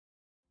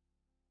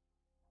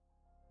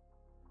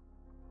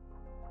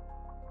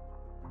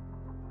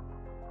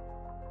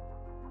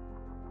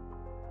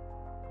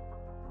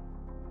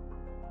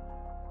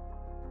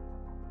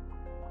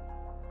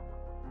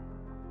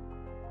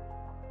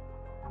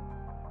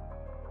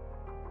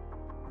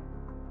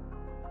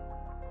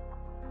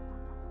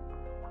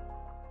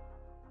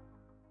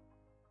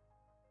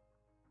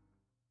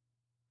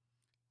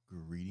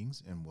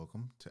Greetings and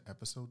welcome to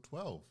episode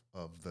 12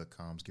 of the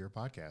Comms Gear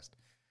Podcast,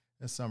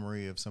 a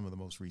summary of some of the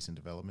most recent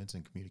developments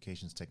in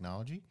communications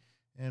technology,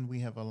 and we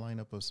have a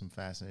lineup of some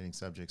fascinating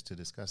subjects to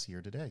discuss here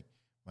today.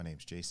 My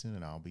name's Jason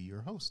and I'll be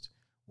your host.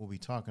 We'll be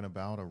talking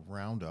about a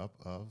roundup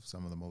of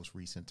some of the most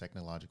recent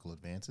technological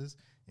advances,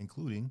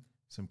 including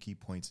some key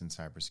points in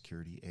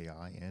cybersecurity,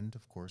 AI, and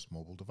of course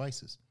mobile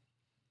devices.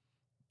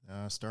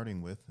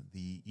 Starting with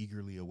the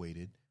eagerly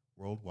awaited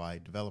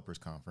Worldwide Developers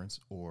Conference,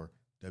 or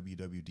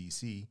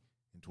WWDC,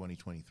 in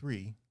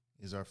 2023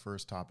 is our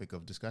first topic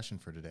of discussion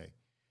for today.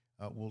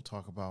 We'll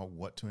talk about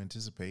what to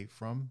anticipate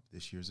from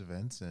this year's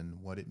events and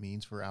what it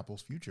means for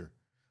Apple's future.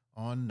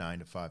 On 9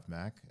 to 5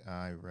 Mac,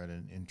 I read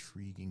an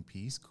intriguing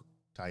piece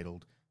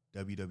titled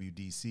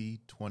WWDC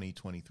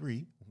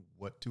 2023,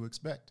 What to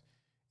Expect.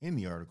 In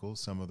the article,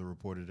 some of the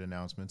reported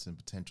announcements and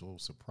potential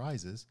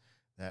surprises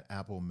that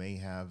Apple may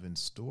have in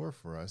store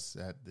for us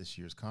at this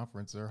year's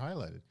conference are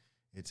highlighted.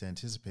 It's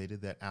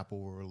anticipated that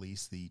Apple will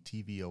release the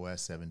tvOS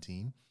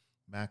 17,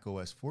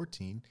 macOS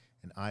 14,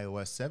 and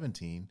iOS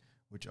 17,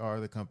 which are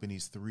the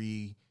company's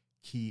three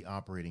key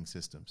operating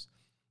systems.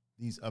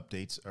 These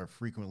updates are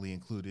frequently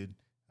included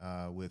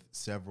with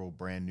several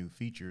brand new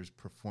features,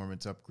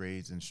 performance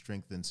upgrades, and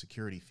strengthened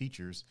security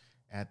features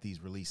at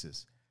these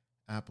releases.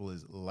 Apple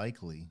is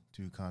likely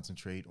to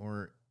concentrate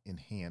or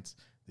enhance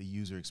the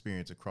user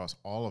experience across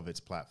all of its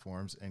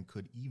platforms and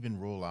could even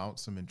roll out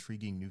some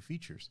intriguing new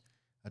features.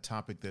 A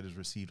topic that has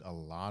received a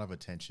lot of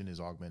attention is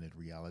augmented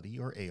reality,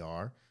 or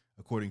AR.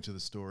 According to the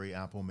story,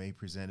 Apple may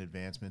present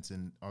advancements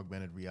in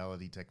augmented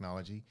reality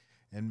technology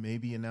and may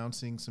be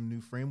announcing some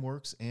new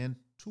frameworks and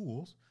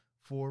tools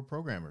for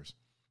programmers.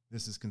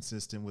 This is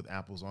consistent with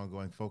Apple's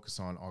ongoing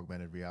focus on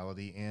augmented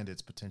reality and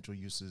its potential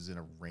uses in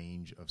a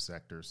range of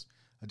sectors.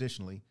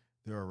 Additionally,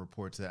 there are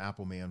reports that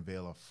Apple may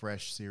unveil a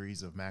fresh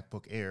series of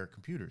MacBook Air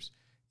computers.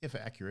 If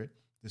accurate,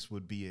 this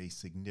would be a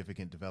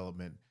significant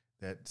development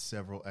that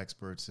several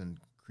experts and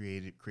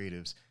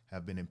creatives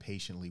have been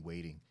impatiently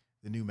waiting.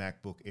 The new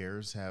MacBook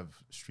Airs have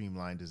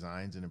streamlined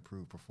designs and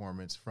improved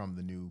performance from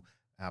the new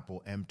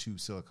Apple M2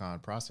 Silicon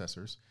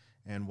processors.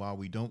 And while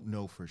we don't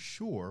know for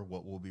sure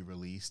what will be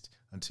released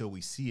until we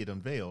see it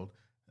unveiled,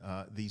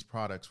 these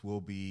products will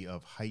be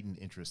of heightened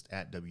interest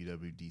at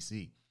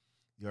WWDC.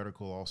 The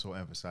article also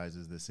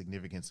emphasizes the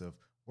significance of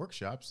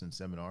workshops and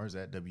seminars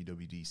at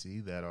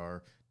WWDC that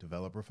are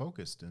developer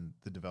focused, and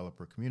the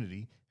developer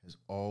community has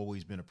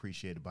always been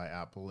appreciated by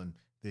Apple, and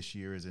this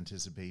year is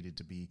anticipated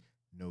to be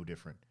no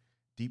different.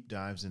 Deep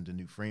dives into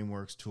new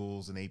frameworks,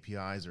 tools, and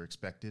APIs are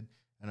expected,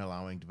 and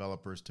allowing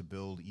developers to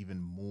build even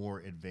more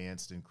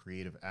advanced and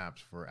creative apps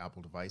for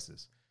Apple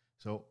devices.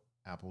 So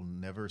Apple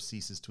never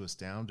ceases to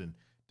astound, and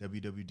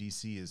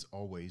WWDC is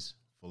always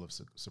full of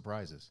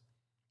surprises.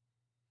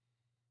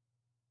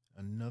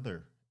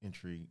 Another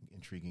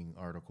intriguing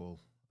article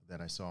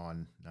that I saw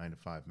on 9 to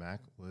 5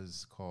 Mac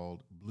was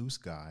called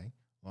Bluesky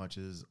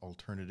Launches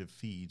Alternative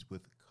Feeds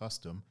with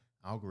Custom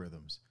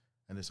Algorithms.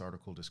 And this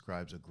article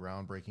describes a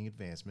groundbreaking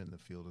advancement in the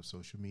field of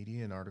social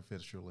media and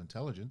artificial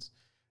intelligence.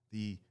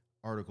 The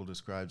article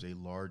describes a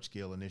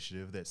large-scale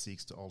initiative that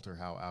seeks to alter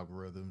how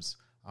algorithms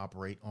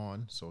operate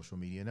on social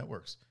media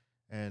networks.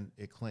 And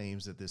it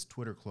claims that this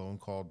Twitter clone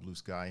called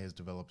Bluesky has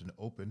developed an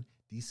open,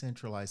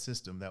 decentralized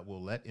system that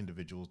will let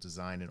individuals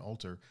design and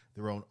alter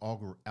their own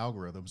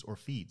algorithms or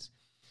feeds.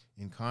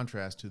 In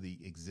contrast to the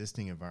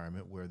existing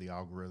environment where the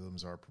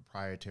algorithms are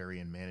proprietary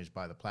and managed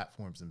by the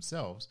platforms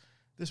themselves,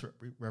 this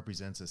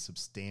represents a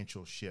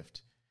substantial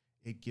shift.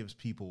 It gives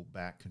people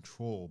back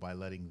control by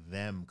letting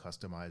them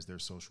customize their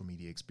social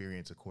media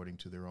experience according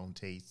to their own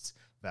tastes,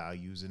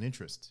 values, and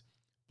interests.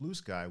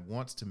 Bluesky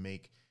wants to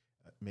make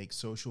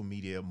social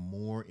media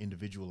more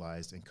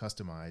individualized and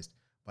customized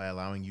by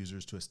allowing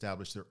users to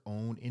establish their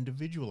own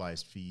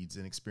individualized feeds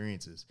and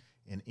experiences.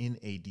 And in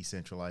a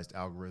decentralized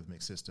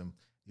algorithmic system,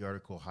 the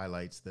article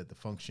highlights that the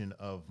function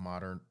of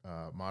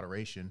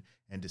moderation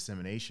and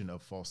dissemination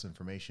of false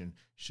information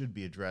should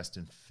be addressed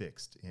and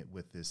fixed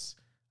with this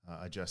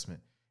adjustment.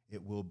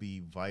 It will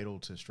be vital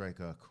to strike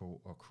a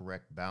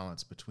correct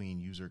balance between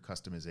user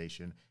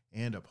customization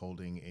and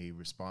upholding a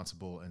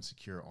responsible and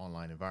secure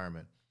online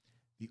environment.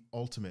 The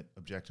ultimate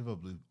objective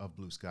of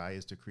Bluesky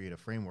is to create a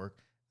framework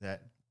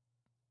that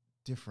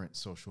different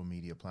social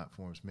media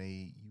platforms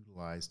may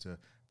utilize to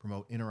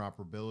promote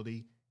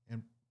interoperability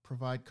and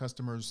provide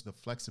customers the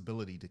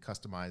flexibility to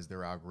customize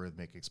their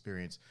algorithmic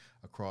experience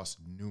across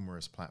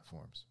numerous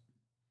platforms.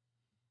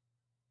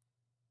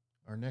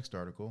 Our next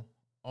article,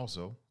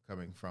 also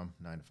coming from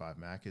 9 to 5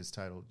 Mac, is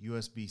titled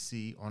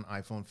USB-C on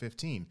iPhone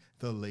 15,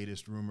 the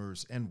latest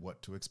rumors and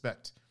what to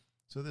expect.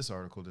 So this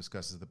article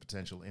discusses the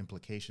potential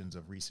implications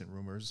of recent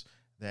rumors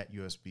that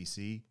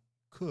USB-C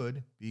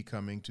could be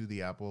coming to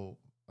the Apple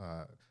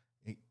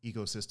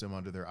ecosystem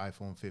under their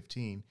iPhone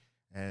 15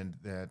 and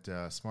that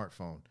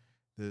smartphone.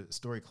 The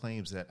story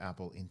claims that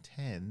Apple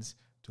intends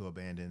to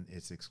abandon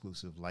its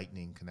exclusive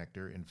Lightning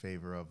connector in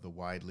favor of the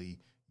widely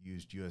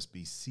used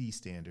USB-C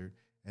standard,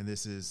 and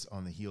this is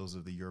on the heels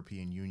of the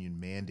European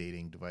Union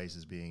mandating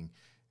devices being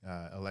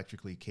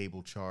electrically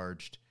cable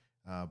charged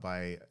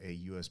by a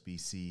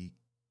USB-C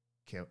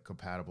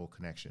compatible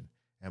connection.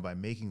 And by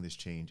making this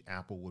change,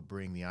 Apple would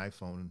bring the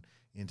iPhone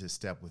into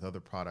step with other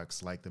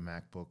products like the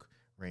MacBook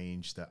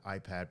range, the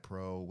iPad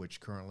Pro, which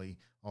currently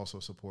also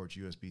supports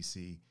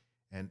USB-C,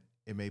 and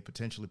it may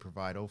potentially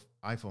provide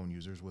iPhone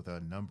users with a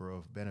number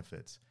of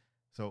benefits.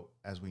 So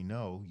as we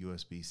know,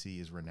 USB-C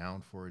is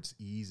renowned for its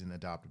ease and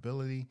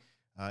adaptability.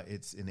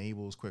 It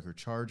enables quicker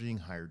charging,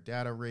 higher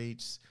data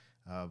rates,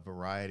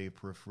 variety of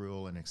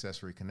peripheral and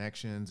accessory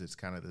connections. It's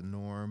kind of the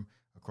norm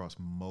across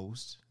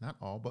most, not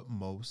all, but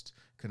most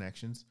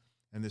connections.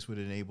 And this would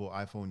enable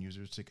iPhone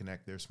users to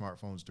connect their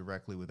smartphones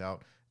directly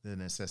without the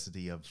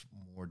necessity of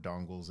more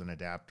dongles and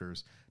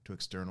adapters to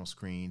external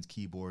screens,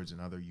 keyboards,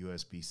 and other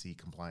USB-C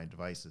compliant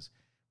devices.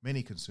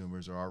 Many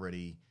consumers are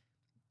already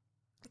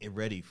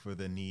ready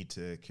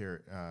to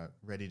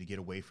get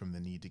away from the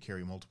need to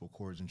carry multiple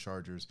cords and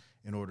chargers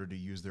in order to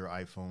use their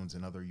iPhones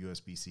and other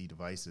USB-C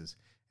devices.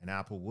 And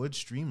Apple would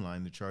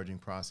streamline the charging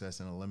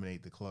process and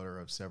eliminate the clutter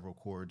of several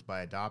cords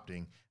by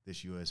adopting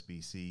this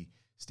USB-C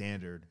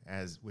standard,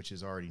 which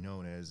is already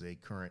known as a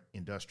current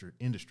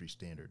industry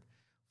standard.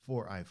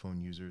 For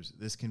iPhone users,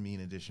 this can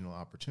mean additional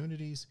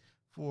opportunities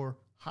for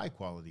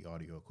high-quality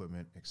audio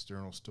equipment,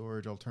 external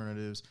storage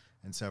alternatives,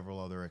 and several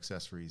other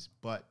accessories.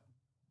 But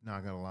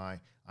not going to lie,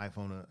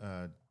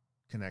 iPhone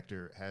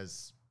connector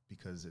has,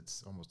 because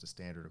it's almost a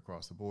standard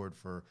across the board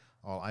for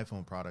all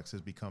iPhone products,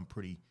 has become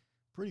pretty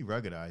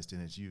ruggedized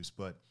in its use.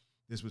 But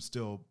this would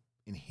still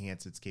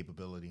enhance its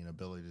capability and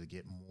ability to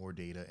get more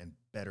data and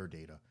better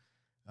data.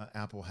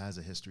 Apple has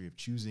a history of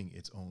choosing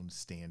its own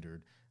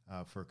standard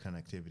for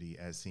connectivity,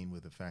 as seen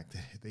with the fact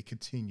that they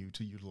continue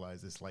to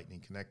utilize this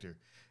Lightning connector.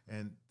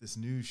 And this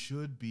news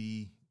should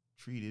be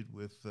treated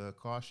with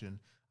caution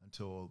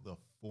until the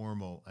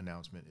formal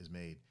announcement is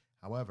made.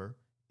 However,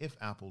 if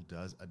Apple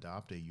does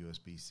adopt a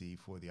USB-C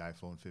for the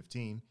iPhone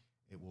 15,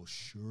 it will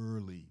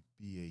surely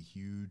be a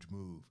huge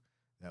move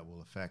that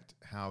will affect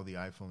how the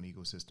iPhone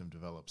ecosystem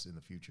develops in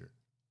the future.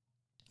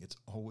 It's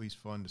always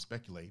fun to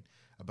speculate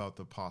about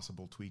the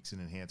possible tweaks and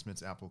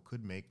enhancements Apple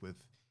could make with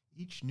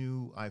each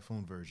new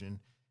iPhone version,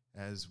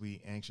 as we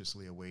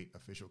anxiously await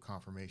official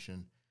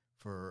confirmation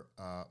for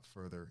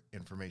further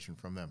information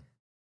from them.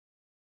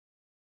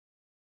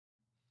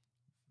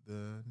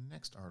 The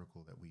next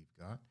article that we've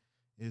got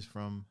is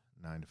from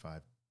 9to5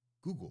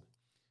 Google,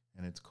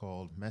 and it's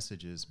called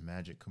Messages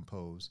Magic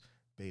Compose.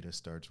 Beta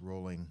starts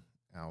rolling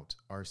out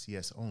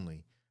RCS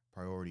only,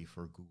 priority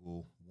for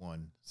Google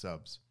One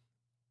subs.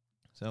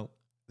 So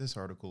this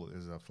article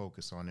is a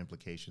focus on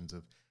implications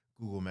of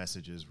Google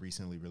Messages'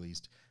 recently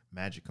released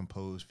Magic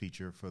Compose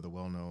feature for the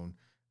well-known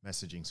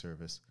messaging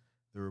service.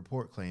 The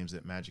report claims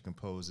that Magic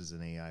Compose is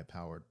an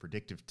AI-powered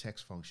predictive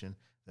text function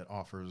that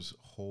offers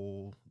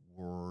whole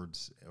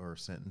words or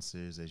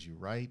sentences as you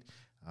write,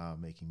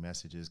 making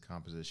messages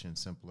composition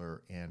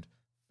simpler and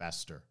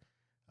faster.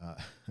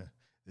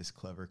 This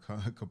clever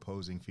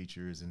composing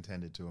feature is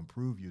intended to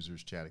improve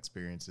users' chat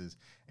experiences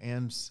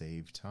and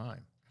save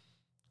time.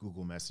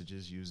 Google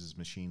Messages uses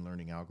machine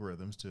learning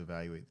algorithms to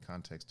evaluate the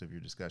context of your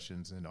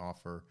discussions and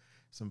offer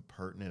some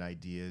pertinent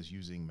ideas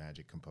using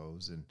Magic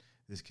Compose. And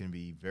this can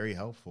be very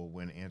helpful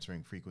when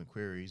answering frequent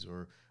queries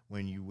or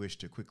when you wish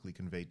to quickly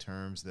convey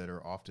terms that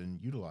are often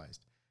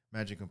utilized.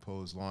 Magic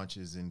Compose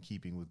launches in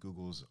keeping with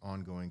Google's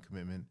ongoing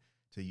commitment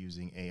to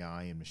using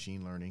AI and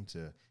machine learning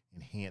to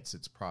enhance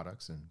its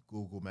products, and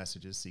Google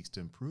Messages seeks to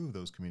improve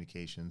those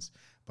communications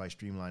by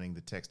streamlining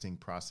the texting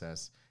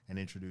process and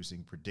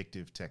introducing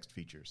predictive text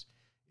features.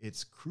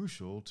 It's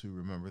crucial to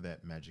remember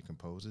that Magic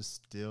Compose is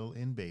still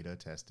in beta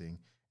testing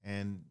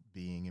and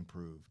being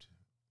improved,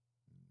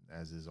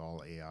 as is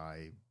all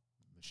AI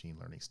machine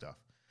learning stuff.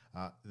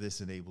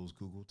 This enables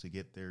Google to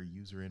get their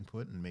user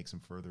input and make some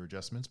further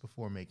adjustments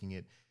before making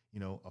it,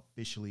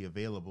 officially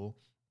available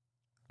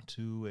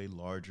to a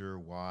larger,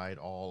 wide,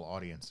 all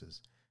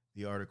audiences.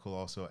 The article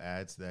also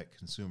adds that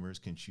consumers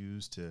can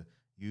choose to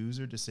use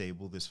or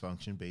disable this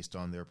function based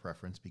on their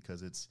preference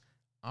because it's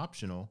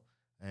optional,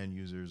 and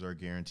users are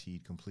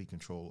guaranteed complete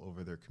control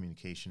over their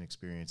communication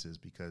experiences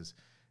because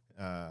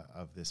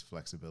of this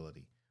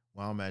flexibility.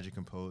 While Magic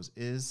Compose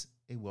is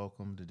a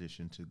welcomed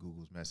addition to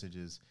Google's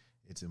Messages,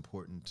 it's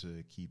important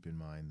to keep in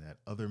mind that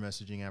other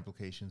messaging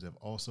applications have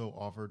also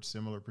offered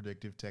similar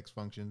predictive text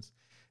functions,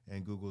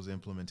 and Google's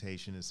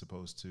implementation is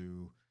supposed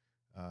to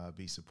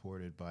be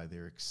supported by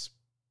their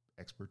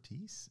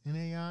expertise in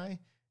AI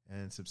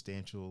and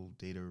substantial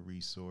data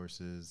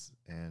resources,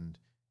 and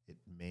it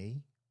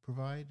may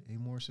provide a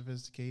more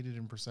sophisticated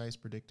and precise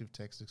predictive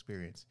text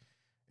experience.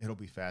 It'll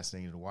be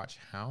fascinating to watch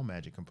how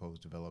Magic Compose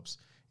develops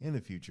in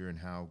the future and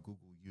how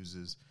Google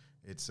uses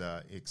its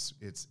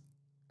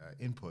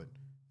input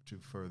to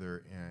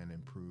further and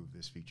improve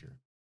this feature.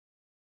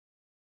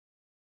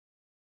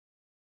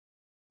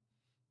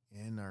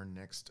 In our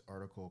next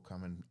article,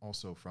 coming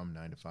also from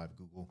 9to5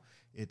 Google,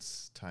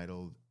 it's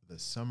titled "The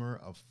Summer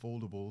of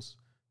Foldables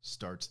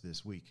Starts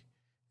This Week."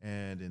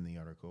 And in the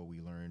article, we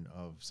learn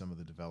of some of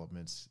the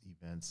developments,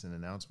 events, and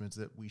announcements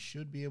that we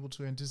should be able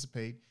to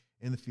anticipate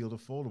in the field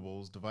of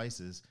foldables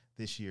devices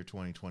this year,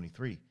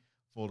 2023,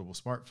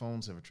 foldable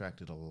smartphones have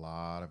attracted a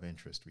lot of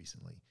interest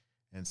recently,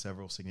 and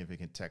several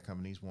significant tech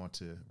companies want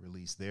to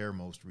release their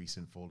most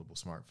recent foldable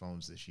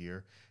smartphones this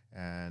year.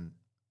 And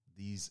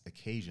these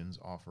occasions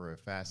offer a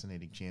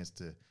fascinating chance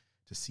to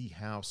see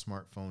how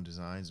smartphone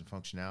designs and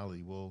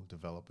functionality will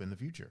develop in the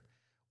future.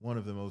 One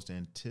of the most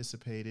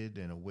anticipated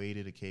and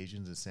awaited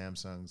occasions is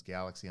Samsung's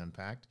Galaxy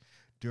Unpacked,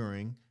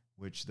 during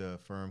which the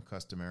firm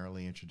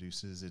customarily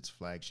introduces its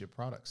flagship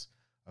products.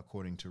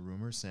 According to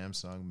rumors,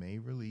 Samsung may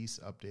release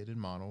updated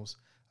models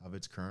of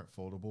its current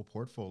foldable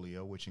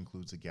portfolio, which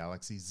includes the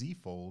Galaxy Z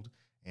Fold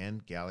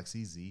and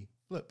Galaxy Z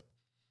Flip.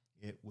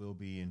 It will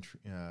be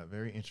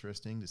very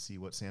interesting to see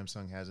what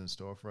Samsung has in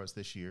store for us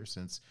this year,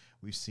 since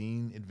we've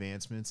seen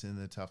advancements in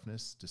the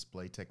toughness,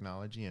 display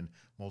technology, and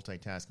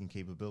multitasking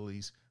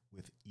capabilities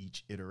with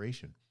each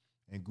iteration.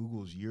 And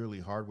Google's yearly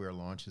hardware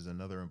launch is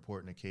another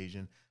important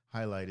occasion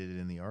highlighted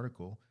in the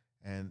article.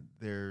 And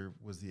there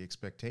was the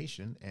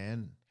expectation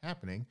and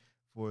happening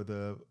for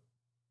the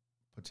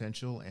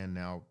potential and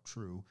now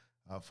true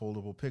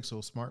foldable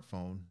Pixel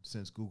smartphone,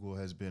 since Google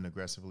has been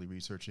aggressively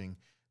researching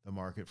the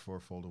market for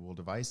foldable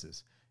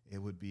devices. It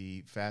would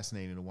be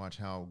fascinating to watch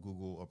how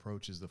Google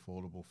approaches the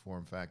foldable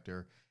form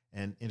factor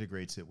and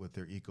integrates it with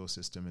their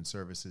ecosystem and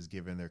services,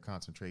 given their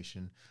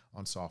concentration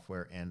on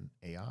software and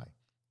AI.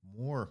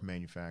 More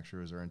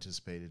manufacturers are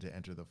anticipated to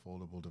enter the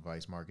foldable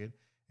device market,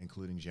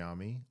 including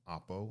Xiaomi,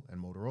 Oppo,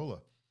 and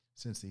Motorola.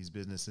 Since these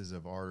businesses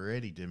have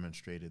already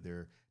demonstrated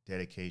their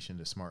dedication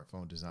to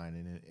smartphone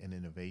design and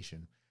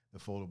innovation, the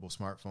foldable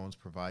smartphones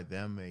provide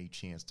them a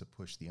chance to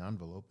push the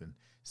envelope and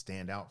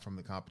stand out from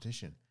the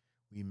competition.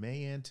 We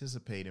may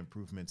anticipate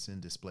improvements in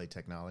display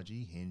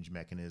technology, hinge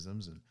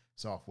mechanisms, and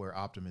software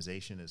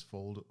optimization as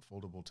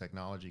foldable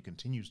technology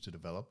continues to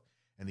develop,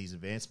 and these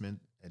advancement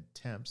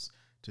attempts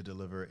to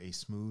deliver a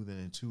smooth and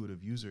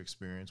intuitive user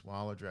experience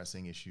while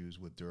addressing issues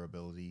with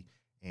durability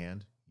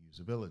and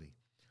usability.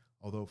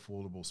 Although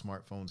foldable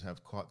smartphones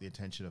have caught the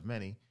attention of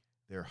many,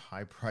 their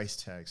high price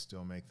tags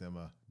still make them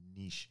a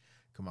niche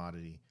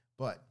commodity.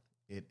 But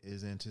it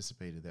is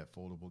anticipated that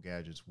foldable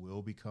gadgets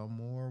will become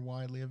more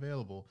widely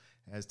available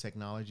as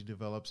technology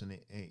develops and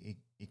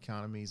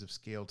economies of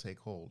scale take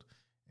hold.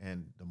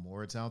 And the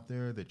more it's out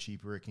there, the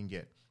cheaper it can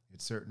get.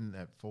 It's certain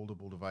that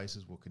foldable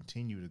devices will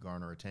continue to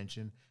garner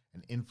attention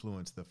and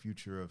influence the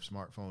future of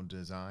smartphone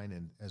design,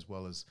 and as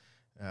well as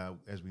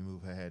we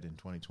move ahead in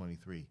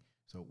 2023.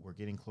 So we're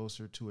getting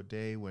closer to a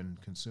day when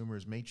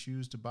consumers may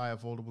choose to buy a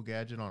foldable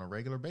gadget on a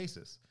regular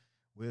basis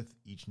with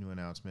each new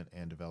announcement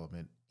and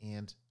development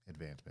and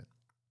advancement.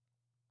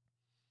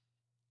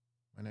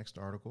 My next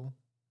article,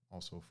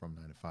 also from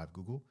 9to5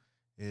 Google,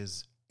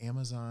 is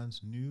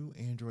Amazon's new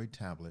Android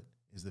tablet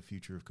is the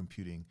future of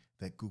computing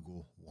that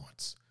Google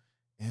wants.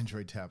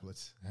 Android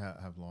tablets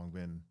have long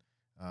been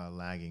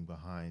lagging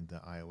behind the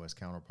iOS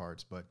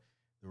counterparts, but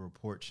the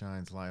report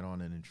shines light on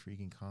an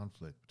intriguing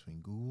conflict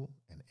between Google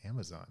and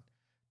Amazon,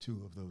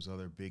 two of those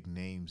other big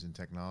names in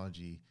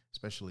technology,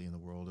 especially in the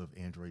world of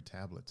Android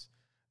tablets.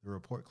 The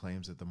report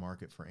claims that the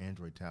market for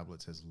Android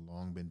tablets has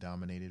long been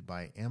dominated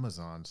by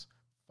Amazon's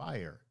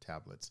Fire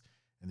tablets,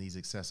 and these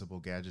accessible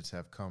gadgets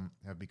have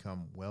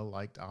become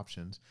well-liked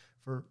options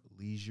for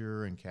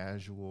leisure and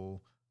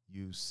casual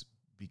use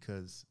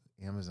because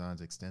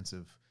Amazon's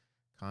extensive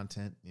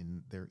content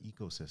in their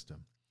ecosystem.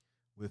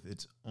 With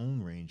its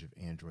own range of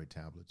Android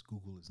tablets,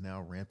 Google is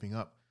now ramping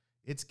up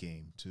its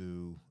game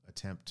to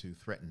attempt to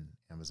threaten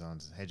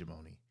Amazon's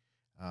hegemony.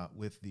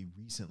 With the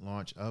recent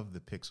launch of the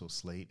Pixel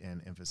Slate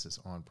and emphasis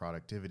on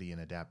productivity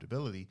and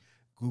adaptability,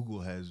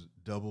 Google has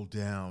doubled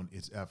down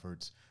its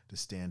efforts to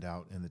stand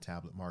out in the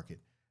tablet market.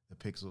 The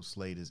Pixel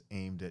Slate is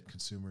aimed at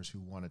consumers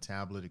who want a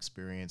tablet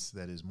experience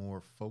that is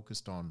more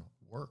focused on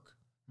work.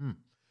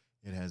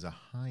 It has a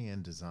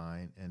high-end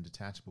design and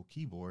detachable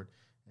keyboard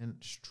and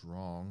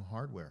strong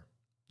hardware.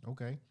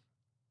 Okay.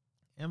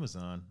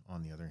 Amazon,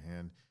 on the other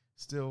hand,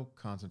 still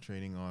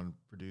concentrating on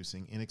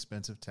producing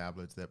inexpensive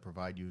tablets that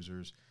provide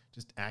users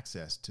just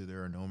access to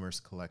their enormous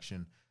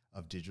collection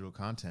of digital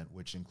content,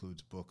 which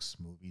includes books,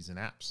 movies, and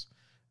apps.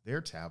 Their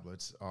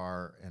tablets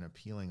are an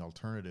appealing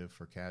alternative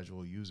for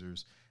casual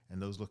users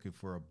and those looking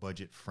for a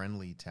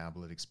budget-friendly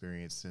tablet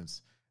experience,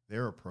 since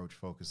their approach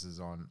focuses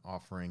on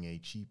offering a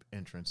cheap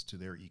entrance to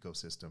their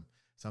ecosystem,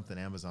 something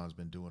Amazon's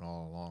been doing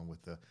all along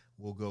with the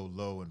we'll go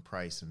low in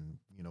price and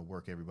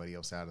work everybody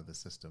else out of the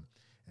system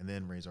and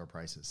then raise our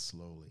prices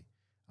slowly.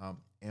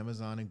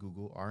 Amazon and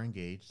Google are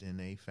engaged in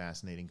a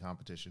fascinating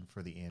competition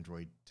for the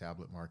Android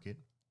tablet market,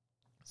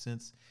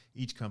 since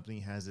each company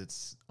has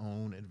its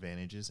own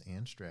advantages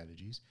and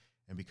strategies,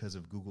 and because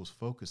of Google's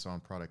focus on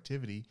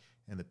productivity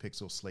and the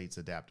Pixel Slate's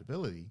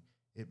adaptability,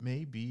 it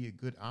may be a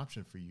good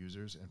option for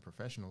users and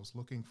professionals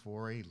looking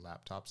for a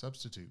laptop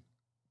substitute.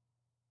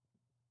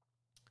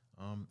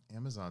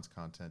 Amazon's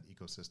content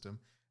ecosystem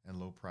and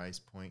low price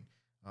point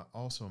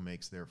also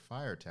makes their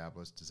Fire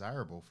tablets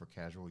desirable for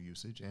casual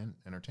usage and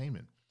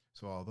entertainment.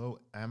 So although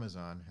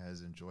Amazon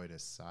has enjoyed a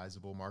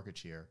sizable market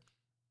share,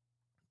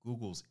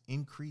 Google's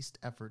increased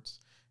efforts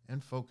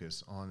and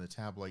focus on the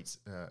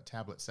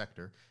tablet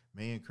sector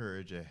may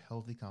encourage a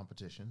healthy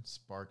competition,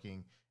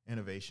 sparking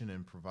innovation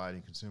and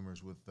providing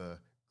consumers with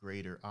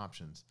greater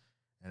options.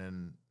 And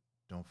then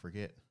don't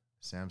forget,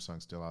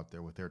 Samsung's still out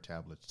there with their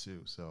tablets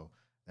too. So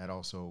that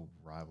also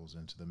rivals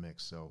into the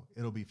mix. So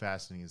it'll be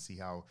fascinating to see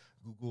how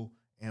Google,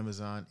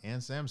 Amazon,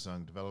 and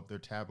Samsung develop their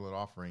tablet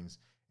offerings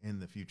in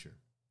the future.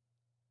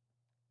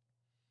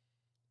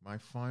 My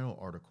final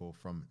article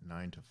from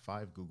 9 to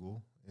 5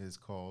 Google is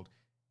called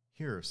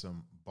Here Are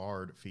Some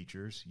Bard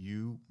Features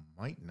You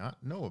Might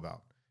Not Know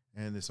About.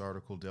 And this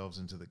article delves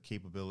into the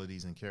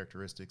capabilities and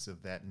characteristics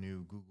of that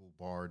new Google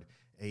Bard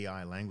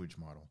AI language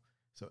model.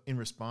 So in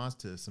response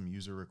to some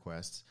user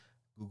requests,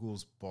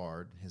 Google's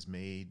Bard is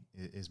made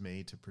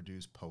to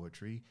produce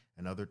poetry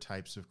and other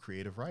types of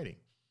creative writing.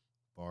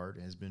 Bard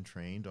has been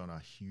trained on a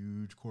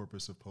huge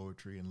corpus of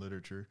poetry and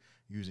literature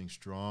using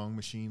strong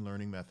machine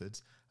learning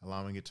methods,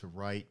 allowing it to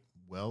write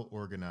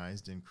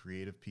well-organized and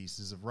creative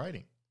pieces of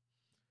writing.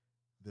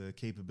 The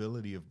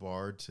capability of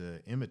Bard to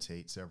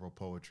imitate several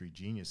poetry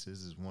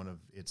geniuses is one of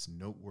its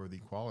noteworthy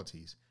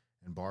qualities,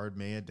 and Bard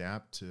may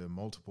adapt to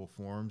multiple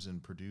forms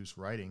and produce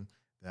writing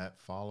that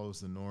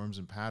follows the norms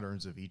and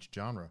patterns of each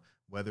genre,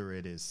 whether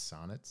it is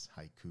sonnets,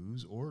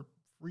 haikus, or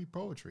free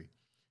poetry.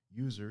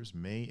 Users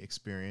may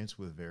experience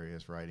with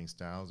various writing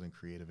styles and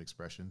creative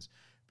expressions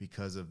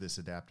because of this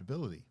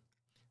adaptability.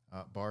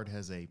 Bard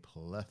has a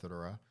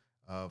plethora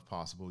of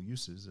possible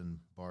uses, and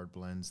Bard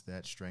blends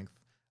that strength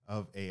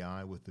of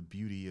AI with the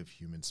beauty of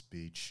human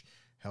speech,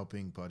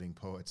 helping budding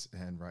poets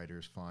and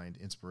writers find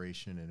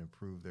inspiration and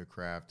improve their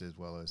craft, as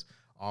well as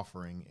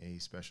offering a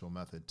special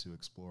method to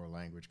explore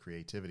language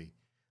creativity.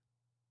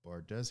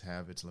 Bard does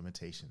have its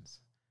limitations.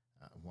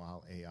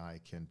 While AI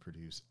can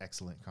produce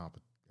excellent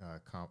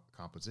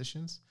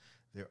compositions,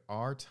 there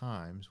are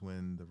times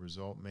when the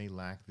result may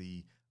lack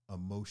the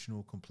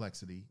emotional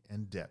complexity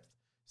and depth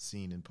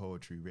seen in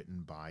poetry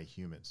written by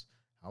humans.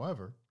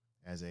 However,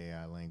 as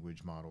AI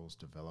language models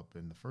develop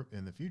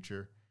in the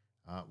future,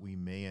 we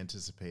may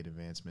anticipate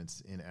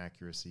advancements in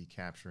accuracy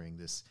capturing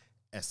this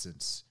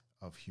essence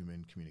of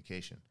human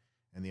communication.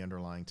 And the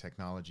underlying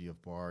technology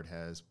of Bard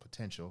has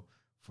potential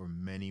for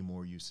many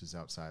more uses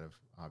outside of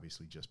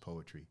obviously just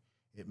poetry.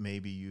 It may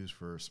be used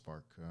for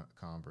spark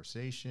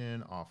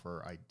conversation,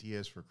 offer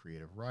ideas for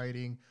creative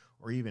writing,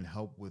 or even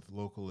help with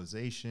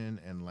localization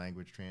and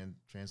language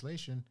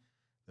translation.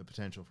 The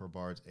potential for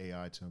Bard's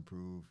AI to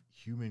improve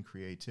human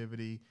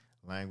creativity,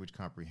 language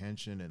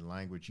comprehension, and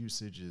language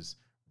usage is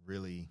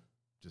really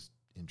just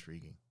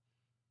intriguing.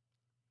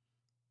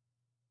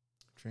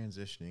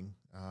 Transitioning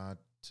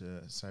to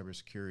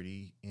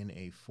cybersecurity, in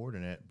a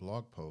Fortinet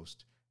blog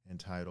post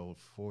entitled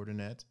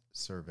Fortinet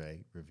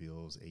Survey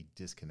Reveals a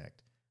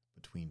Disconnect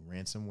Between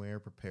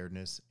Ransomware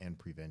Preparedness and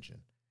Prevention.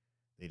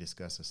 They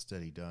discuss a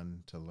study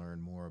done to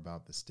learn more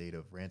about the state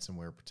of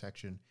ransomware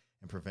protection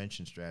and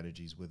prevention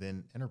strategies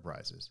within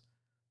enterprises.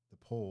 The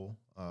poll,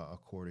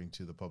 according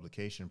to the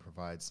publication,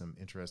 provides some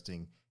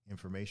interesting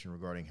information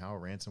regarding how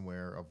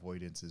ransomware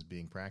avoidance is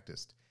being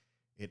practiced.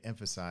 It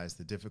emphasized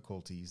the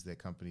difficulties that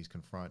companies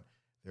confront,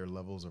 their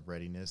levels of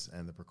readiness,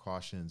 and the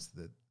precautions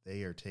that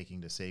they are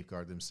taking to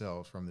safeguard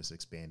themselves from this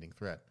expanding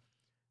threat.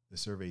 The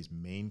survey's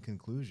main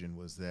conclusion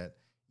was that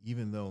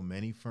even though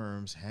many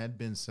firms had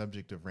been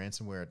subject of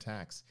ransomware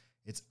attacks,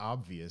 it's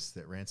obvious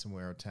that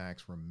ransomware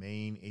attacks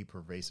remain a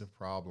pervasive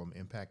problem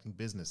impacting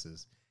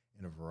businesses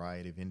in a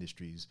variety of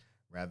industries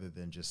rather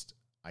than just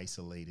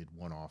isolated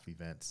one-off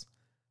events.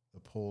 The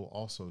poll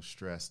also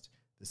stressed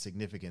the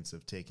significance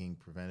of taking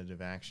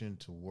preventative action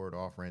to ward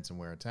off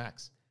ransomware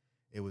attacks.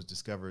 It was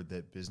discovered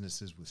that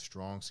businesses with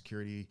strong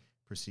security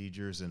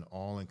procedures and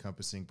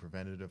all-encompassing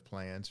preventative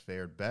plans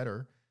fared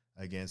better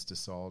against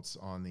assaults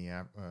on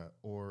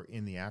or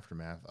in the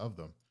aftermath of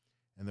them.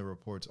 And the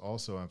reports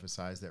also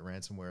emphasized that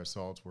ransomware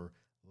assaults were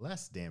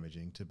less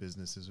damaging to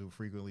businesses who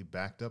frequently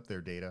backed up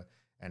their data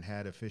and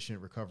had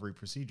efficient recovery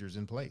procedures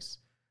in place.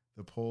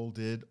 The poll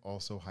did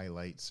also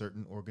highlight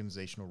certain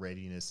organizational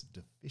readiness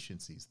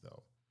deficiencies,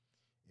 though.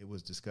 It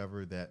was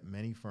discovered that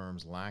many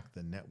firms lack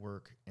the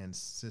network and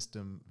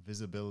system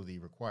visibility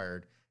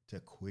required to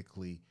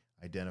quickly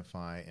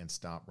identify and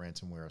stop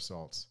ransomware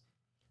assaults.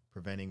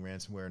 Preventing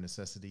ransomware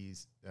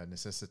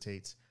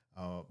necessitates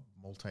a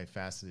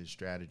multifaceted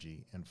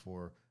strategy, and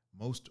for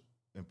most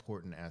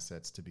important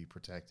assets to be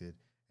protected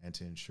and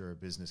to ensure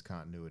business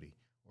continuity,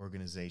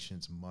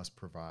 organizations must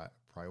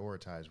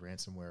prioritize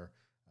ransomware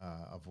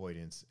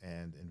avoidance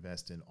and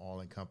invest in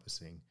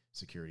all-encompassing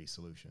security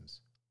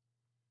solutions.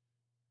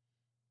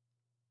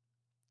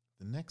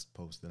 The next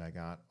post that I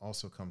got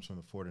also comes from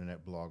the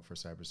Fortinet blog for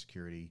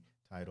cybersecurity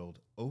titled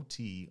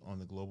OT on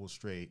the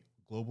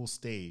Global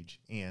Stage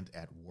and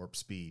at Warp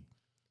Speed.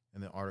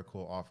 And the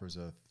article offers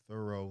a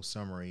thorough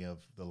summary of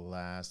the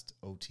last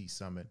OT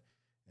summit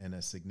and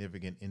a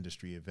significant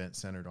industry event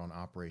centered on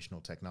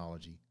operational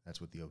technology.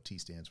 That's what the OT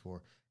stands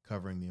for,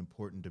 covering the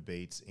important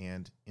debates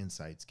and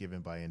insights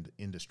given by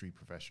industry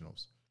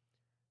professionals.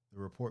 The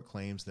report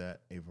claims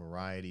that a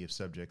variety of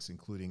subjects,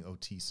 including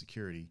OT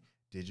security,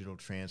 digital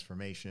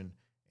transformation,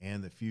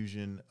 and the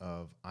fusion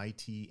of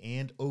IT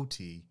and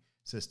OT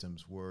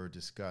systems were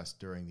discussed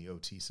during the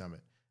OT Summit.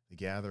 The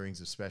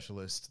gatherings of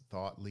specialists,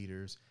 thought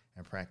leaders,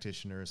 and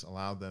practitioners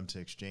allowed them to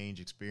exchange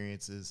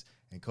experiences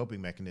and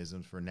coping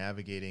mechanisms for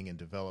navigating and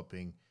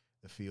developing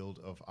the field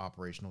of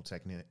operational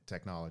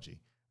technology.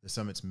 The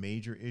summit's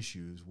major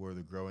issues were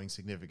the growing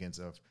significance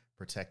of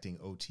protecting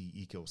OT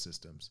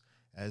ecosystems.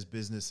 As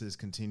businesses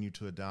continue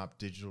to adopt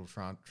digital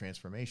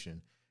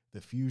transformation,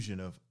 the fusion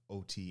of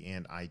OT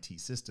and IT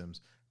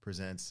systems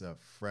presents a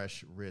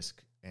fresh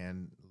risk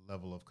and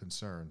level of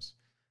concerns.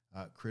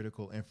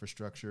 Critical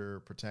infrastructure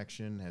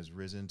protection has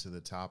risen to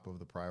the top of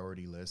the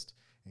priority list,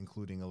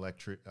 including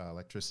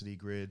electricity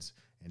grids,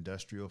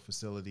 industrial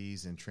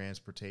facilities, and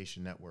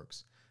transportation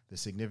networks. The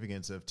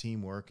significance of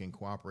teamwork and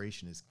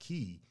cooperation is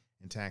key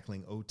in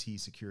tackling OT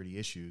security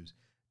issues.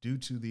 Due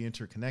to the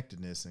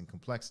interconnectedness and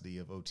complexity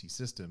of OT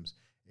systems,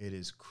 it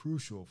is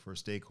crucial for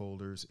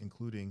stakeholders,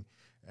 including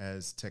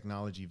as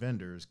technology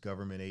vendors,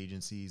 government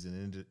agencies,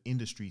 and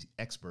industry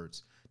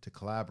experts, to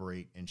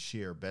collaborate and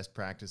share best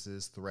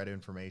practices, threat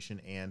information,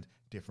 and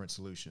different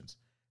solutions.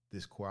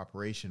 This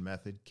cooperation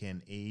method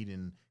can aid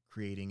in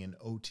creating an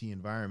OT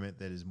environment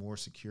that is more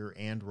secure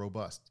and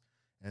robust.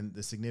 And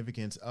the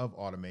significance of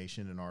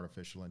automation and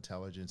artificial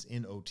intelligence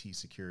in OT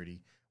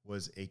security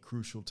was a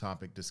crucial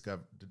topic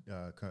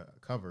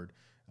covered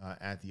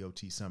at the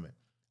OT Summit.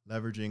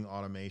 Leveraging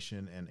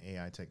automation and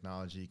AI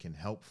technology can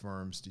help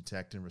firms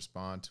detect and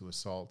respond to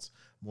assaults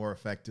more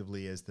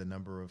effectively as the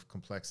number of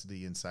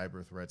complexity and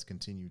cyber threats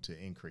continue to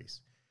increase.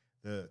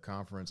 The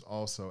conference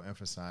also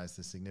emphasized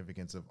the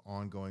significance of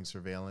ongoing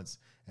surveillance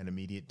and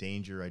immediate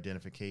danger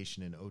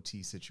identification in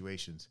OT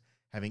situations.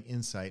 Having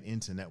insight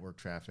into network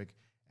traffic,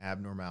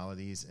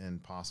 abnormalities,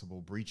 and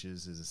possible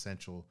breaches is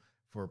essential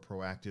for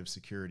proactive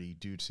security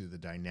due to the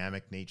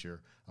dynamic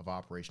nature of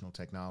operational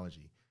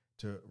technology.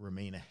 To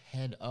remain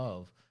ahead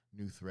of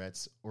new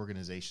threats,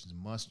 organizations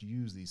must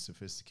use these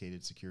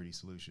sophisticated security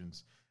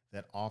solutions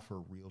that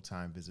offer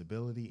real-time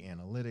visibility,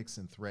 analytics,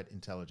 and threat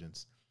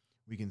intelligence.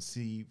 We can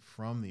see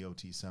from the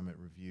OT Summit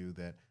review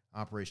that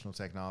operational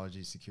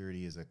technology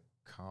security is a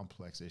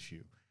complex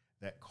issue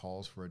that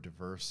calls for a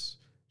diverse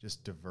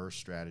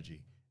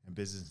strategy, and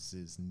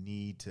businesses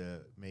need to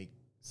make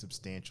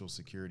substantial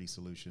security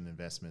solution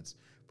investments,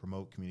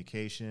 promote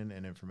communication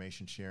and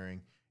information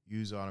sharing,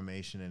 use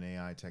automation and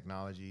AI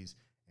technologies,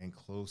 and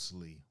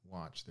closely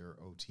watch their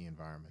OT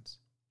environments.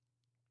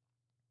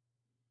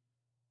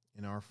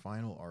 In our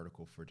final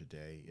article for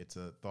today, it's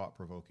a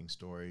thought-provoking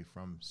story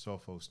from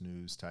Sophos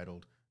News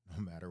titled,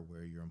 "No Matter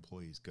Where Your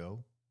Employees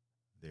Go,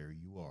 There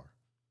You Are."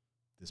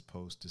 This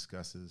post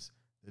discusses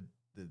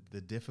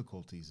the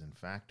difficulties and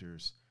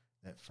factors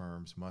that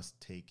firms must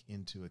take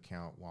into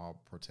account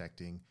while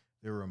protecting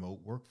their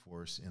remote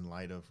workforce in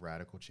light of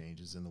radical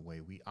changes in the way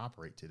we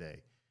operate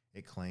today.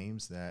 It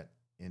claims that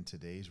in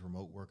today's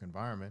remote work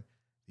environment,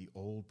 the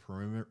old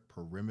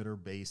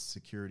perimeter-based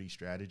security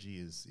strategy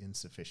is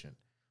insufficient.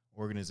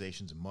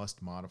 Organizations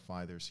must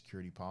modify their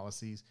security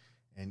policies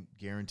and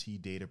guarantee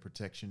data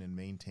protection and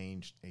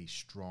maintain a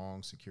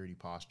strong security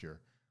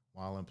posture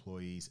while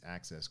employees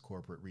access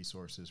corporate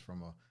resources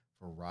from a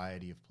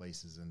variety of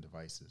places and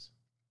devices.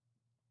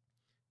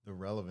 The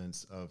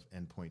relevance of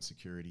endpoint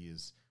security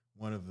is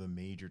one of the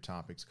major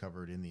topics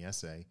covered in the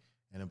essay,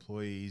 and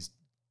employees'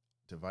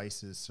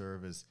 devices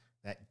serve as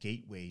that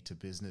gateway to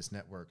business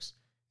networks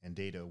and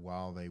data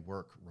while they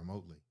work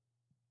remotely.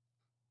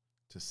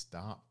 To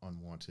stop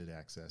unwanted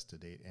access to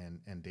data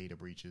and data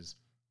breaches,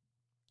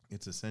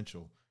 it's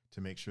essential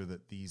to make sure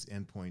that these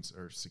endpoints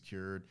are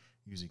secured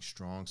using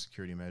strong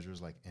security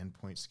measures like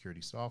endpoint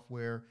security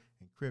software,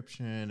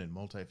 encryption, and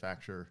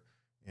multi-factor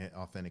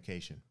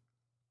authentication.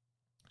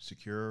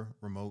 Secure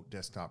remote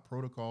desktop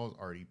protocols,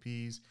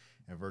 RDPs,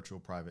 and virtual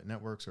private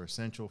networks are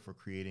essential for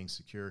creating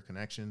secure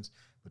connections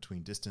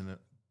between distant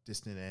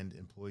end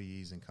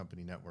employees and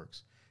company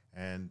networks.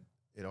 And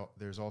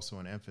there's also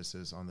an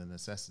emphasis on the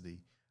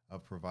necessity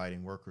of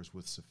providing workers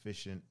with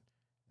sufficient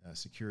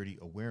security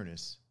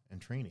awareness and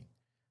training.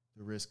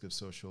 The risk of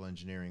social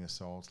engineering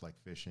assaults like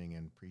phishing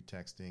and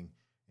pretexting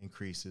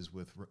increases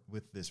with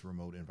this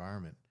remote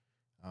environment.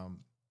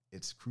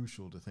 It's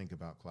crucial to think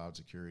about cloud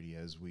security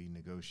as we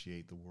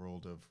negotiate the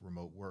world of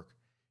remote work.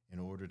 In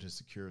order to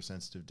secure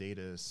sensitive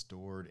data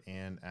stored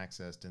and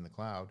accessed in the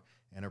cloud,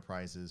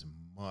 enterprises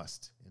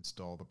must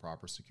install the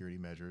proper security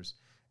measures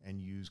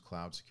and use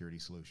cloud security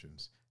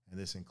solutions. And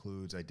this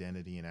includes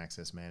identity and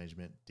access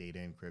management, data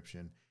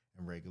encryption,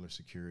 and regular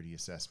security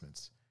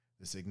assessments.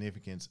 The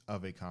significance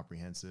of a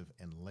comprehensive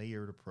and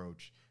layered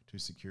approach to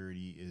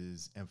security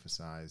is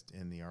emphasized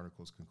in the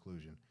article's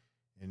conclusion.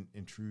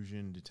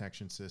 Intrusion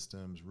detection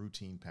systems,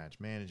 routine patch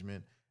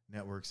management,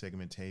 network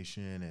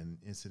segmentation, and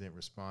incident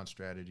response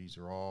strategies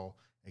are all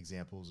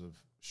examples of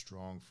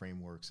strong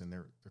frameworks, and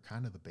they're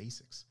kind of the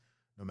basics.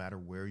 No matter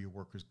where your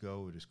workers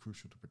go, it is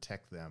crucial to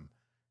protect them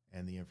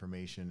and the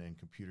information and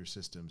computer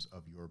systems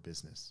of your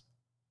business.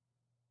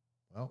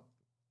 Well,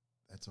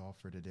 that's all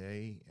for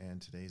today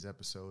and today's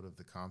episode of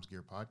the Comms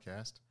Gear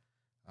podcast.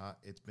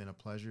 It's been a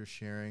pleasure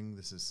sharing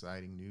this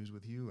exciting news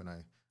with you, and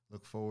I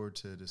look forward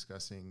to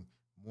discussing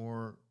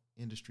more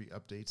industry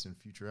updates in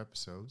future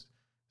episodes.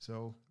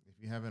 So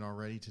if you haven't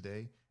already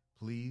today,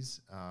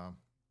 please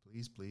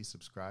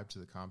subscribe to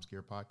the Comms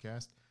Gear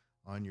podcast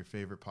on your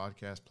favorite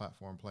podcast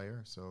platform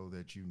player so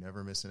that you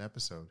never miss an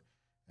episode.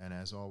 And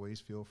as always,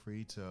 feel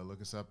free to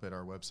look us up at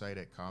our website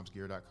at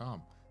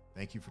commsgear.com.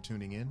 Thank you for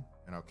tuning in,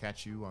 and I'll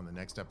catch you on the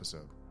next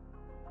episode.